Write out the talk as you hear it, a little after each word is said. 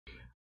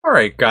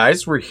Alright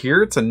guys, we're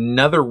here. It's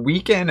another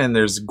weekend and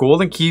there's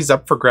golden keys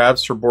up for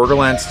grabs for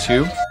Borderlands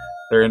 2.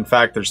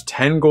 There's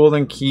 10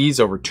 golden keys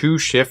over 2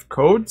 shift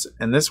codes,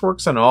 and this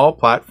works on all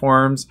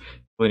platforms,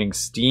 including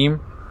Steam,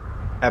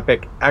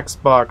 Epic,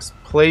 Xbox,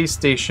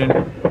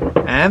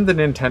 PlayStation, and the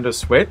Nintendo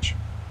Switch.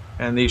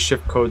 And these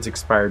shift codes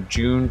expire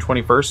June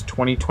 21st,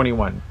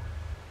 2021.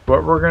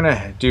 What we're going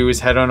to do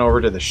is head on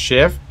over to the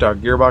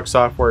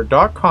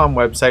shift.gearboxsoftware.com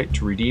website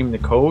to redeem the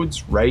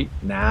codes right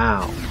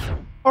now.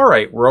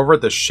 Alright, we're over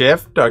at the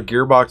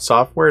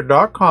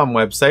shift.gearboxsoftware.com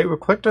website. We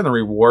clicked on the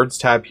rewards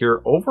tab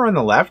here over on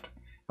the left.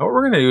 And what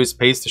we're going to do is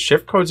paste the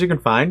shift codes you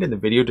can find in the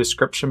video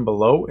description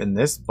below in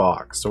this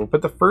box. So we'll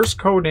put the first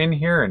code in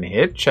here and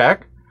hit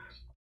check.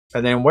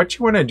 And then what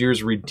you want to do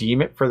is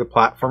redeem it for the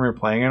platform you're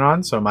playing it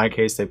on. So in my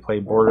case, they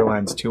play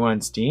Borderlands 2 on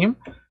Steam.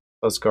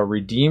 Let's go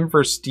redeem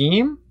for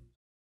Steam.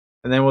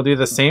 And then we'll do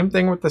the same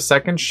thing with the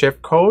second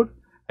shift code.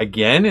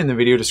 Again, in the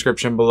video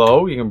description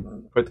below, you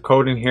can put the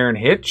code in here and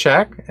hit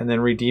check, and then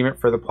redeem it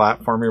for the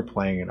platform you're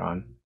playing it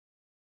on.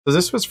 So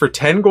this was for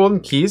 10 golden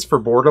keys for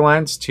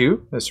Borderlands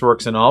 2. This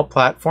works in all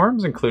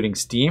platforms, including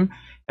Steam,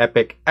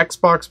 Epic,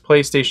 Xbox,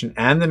 PlayStation,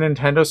 and the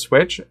Nintendo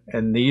Switch.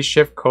 And these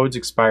shift codes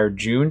expire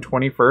June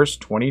 21st,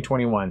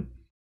 2021.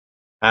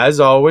 As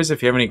always,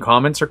 if you have any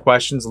comments or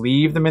questions,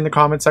 leave them in the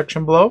comment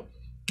section below.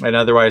 And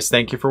otherwise,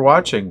 thank you for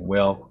watching.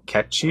 We'll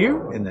catch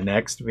you in the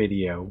next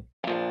video.